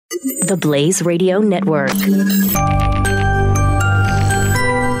the Blaze Radio Network.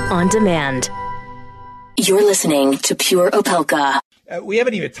 On demand. You're listening to Pure Opelka. We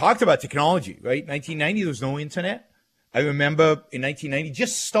haven't even talked about technology, right? 1990, there was no internet. I remember in 1990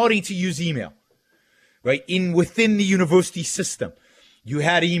 just starting to use email, right? Within the university system, you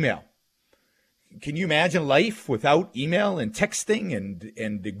had email. Can you imagine life without email and texting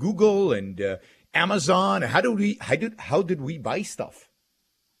and Google and Amazon? How did we buy stuff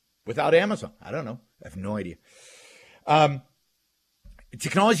without Amazon? I don't know. I have no idea.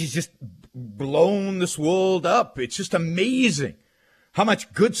 Technology's just blown this world up. It's just amazing how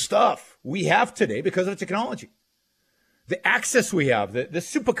much good stuff we have today because of technology. The access we have, the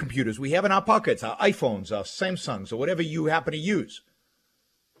supercomputers we have in our pockets, our iPhones, our Samsungs, or whatever you happen to use.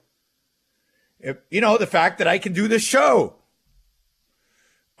 The fact that I can do this show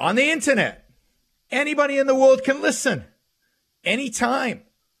on the internet. Anybody in the world can listen anytime.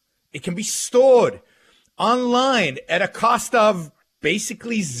 It can be stored online at a cost of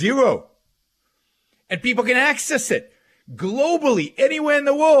basically zero. And people can access it globally, anywhere in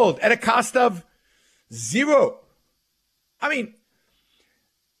the world, at a cost of zero. I mean,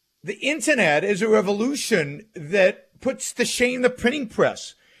 the internet is a revolution that puts to shame the printing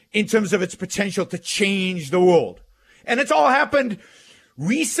press in terms of its potential to change the world. And it's all happened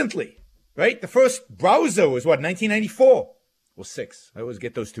recently, right? The first browser was 1994? Well, 6. I always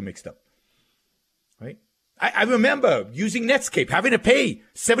get those two mixed up, right? I remember using Netscape, having to pay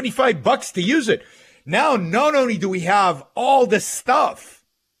 $75 to use it. Now, not only do we have all this stuff,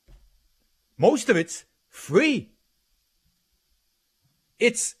 most of it's free.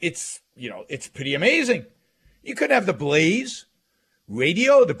 It's pretty amazing. You could have the Blaze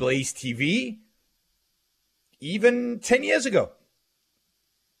Radio, the Blaze TV, even 10 years ago.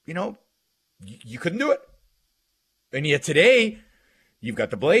 You couldn't do it. And yet today, you've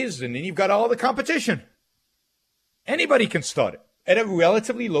got the Blaze, and then you've got all the competition. Anybody can start it at a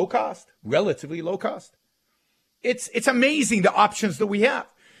relatively low cost. It's amazing the options that we have,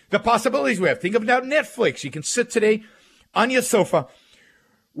 the possibilities we have. Think about Netflix. You can sit today on your sofa,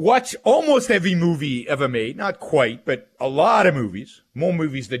 watch almost every movie ever made. Not quite, but a lot of movies, more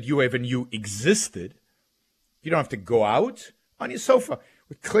movies than you ever knew existed. You don't have to go out on your sofa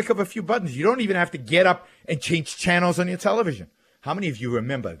with click of a few buttons. You don't even have to get up and change channels on your television. How many of you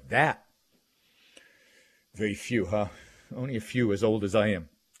remember that? Very few, huh? Only a few as old as I am.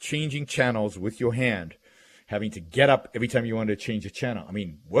 Changing channels with your hand. Having to get up every time you want to change a channel. I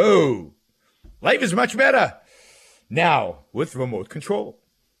mean, whoa. Life is much better now with remote control.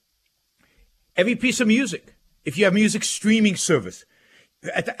 Every piece of music, if you have music streaming service,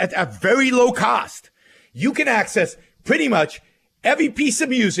 at a very low cost, you can access pretty much every piece of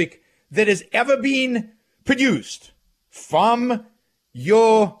music that has ever been produced from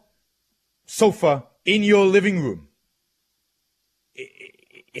your sofa in your living room.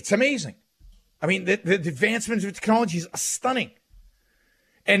 It's amazing. I mean, the advancements of technology is stunning.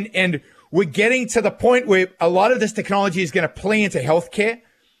 And we're getting to the point where a lot of this technology is going to play into healthcare,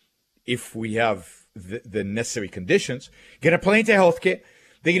 if we have the necessary conditions. Going to play into healthcare.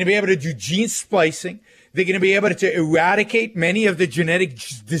 They're going to be able to do gene splicing. They're going to be able to eradicate many of the genetic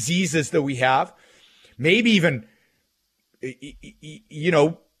diseases that we have. Maybe even,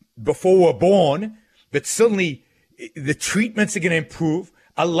 before we're born. But suddenly the treatments are going to improve.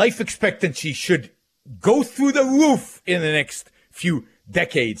 Our life expectancy should go through the roof in the next few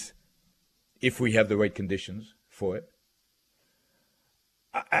decades if we have the right conditions for it.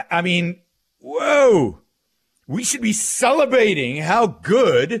 I mean, whoa. We should be celebrating how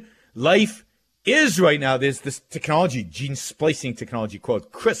good life is right now. There's this technology, gene splicing technology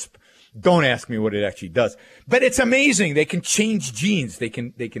called CRISP. Don't ask me what it actually does. But it's amazing. They can change genes. They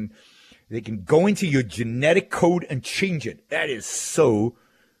can go into your genetic code and change it. That is so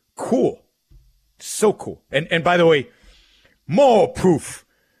cool. So cool. And by the way, more proof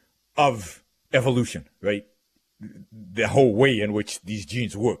of evolution, right? The whole way in which these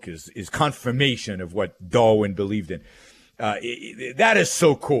genes work is confirmation of what Darwin believed in. That is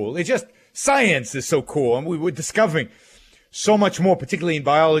so cool. It's just, science is so cool. And we're discovering so much more, particularly in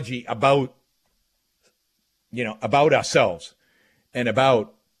biology, about ourselves and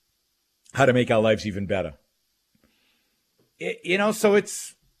about how to make our lives even better. So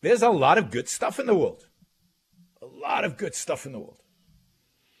there's a lot of good stuff in the world. A lot of good stuff in the world.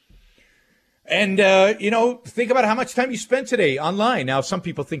 And, think about how much time you spent today online. Now, some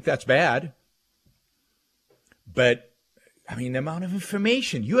people think that's bad. But, the amount of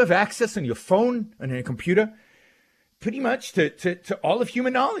information. You have access on your phone and on your computer pretty much to all of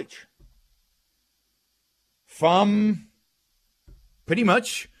human knowledge. From pretty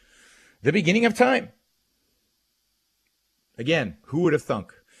much the beginning of time. Again, who would have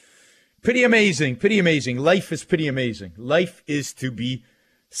thunk? Pretty amazing, pretty amazing. Life is pretty amazing. Life is to be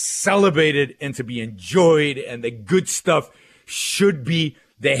celebrated and to be enjoyed, and the good stuff should be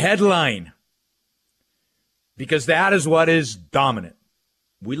the headline, because that is what is dominant.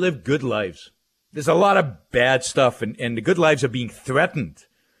 We live good lives. There's a lot of bad stuff, and the good lives are being threatened.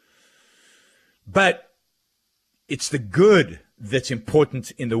 But it's the good that's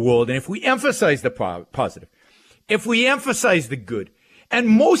important in the world. And if we emphasize the positive, if we emphasize the good, and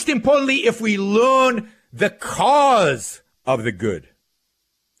most importantly, if we learn the cause of the good,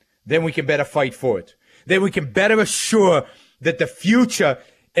 then we can better fight for it. Then we can better assure that the future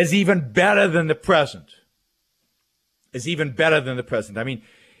is even better than the present. Is even better than the present. I mean,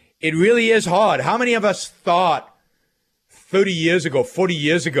 it really is hard. How many of us thought 30 years ago, 40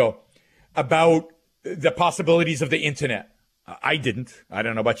 years ago, about the possibilities of the internet? I didn't. I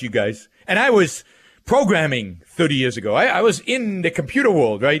don't know about you guys. And I was programming 30 years ago. I was in the computer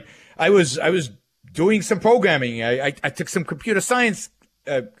world, right? I was doing some programming. I took some computer science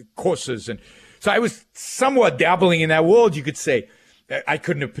courses. And so I was somewhat dabbling in that world, you could say. I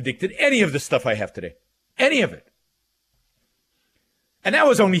couldn't have predicted any of the stuff I have today. Any of it. And that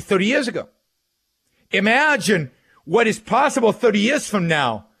was only 30 years ago. Imagine what is possible 30 years from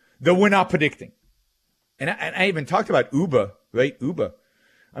now that we're not predicting. And I even talked about Uber, right? Uber.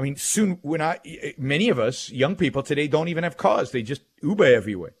 I mean, soon many of us, young people today, don't even have cars. They just Uber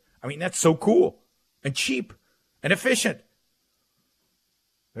everywhere. I mean, that's so cool and cheap and efficient,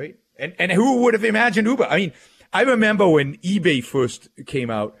 right? And who would have imagined Uber? I mean, I remember when eBay first came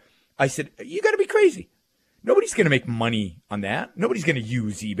out, I said, you got to be crazy. Nobody's going to make money on that. Nobody's going to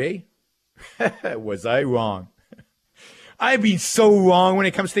use eBay. Was I wrong? I've been so wrong when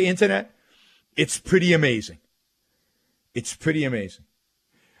it comes to the internet. It's pretty amazing. It's pretty amazing.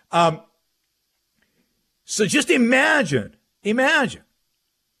 So just imagine.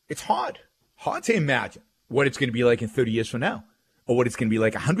 It's hard to imagine what it's going to be like in 30 years from now, or what it's going to be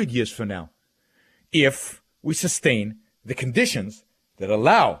like 100 years from now, if we sustain the conditions that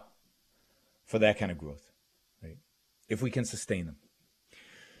allow for that kind of growth. If we can sustain them.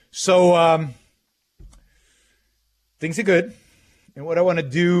 So things are good. And what I want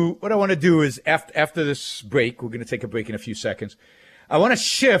to do is after this break, we're going to take a break in a few seconds. I want to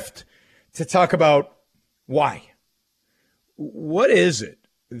shift to talk about why. What is it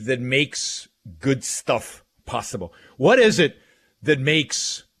that makes good stuff possible? What is it that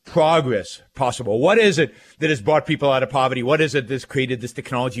makes progress possible? What is it that has brought people out of poverty? What is it that's created this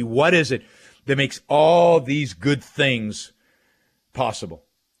technology? What is it that makes all these good things possible?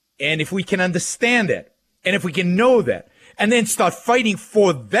 And if we can understand that, and if we can know that, and then start fighting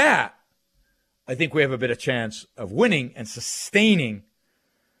for that, I think we have a better chance of winning and sustaining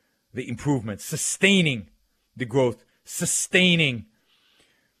the improvements, sustaining the growth, sustaining,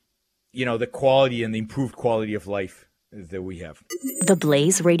 the quality and the improved quality of life that we have. The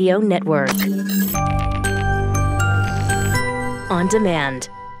Blaze Radio Network. On demand.